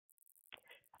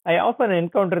I often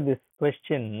encounter this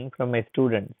question from my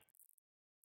students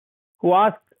who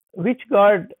ask which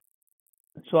god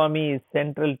Swami is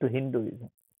central to Hinduism.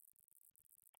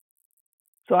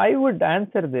 So I would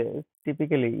answer this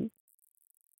typically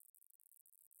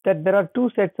that there are two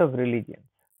sets of religions.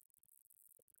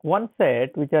 One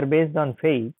set which are based on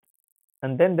faith,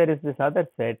 and then there is this other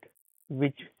set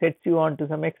which sets you on to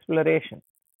some exploration.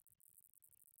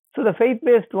 So the faith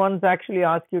based ones actually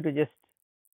ask you to just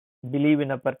believe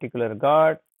in a particular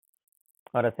god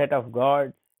or a set of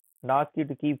gods and ask you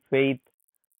to keep faith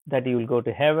that you will go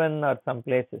to heaven or some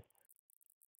places.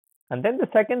 And then the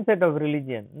second set of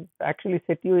religions actually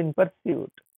set you in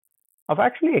pursuit of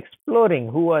actually exploring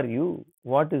who are you,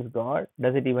 what is God,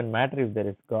 does it even matter if there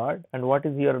is God, and what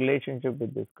is your relationship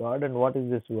with this God, and what is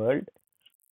this world.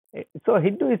 So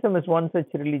Hinduism is one such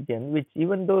religion which,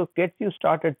 even though gets you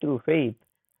started through faith,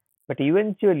 but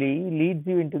eventually leads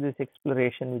you into this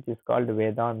exploration which is called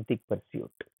Vedantic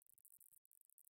pursuit.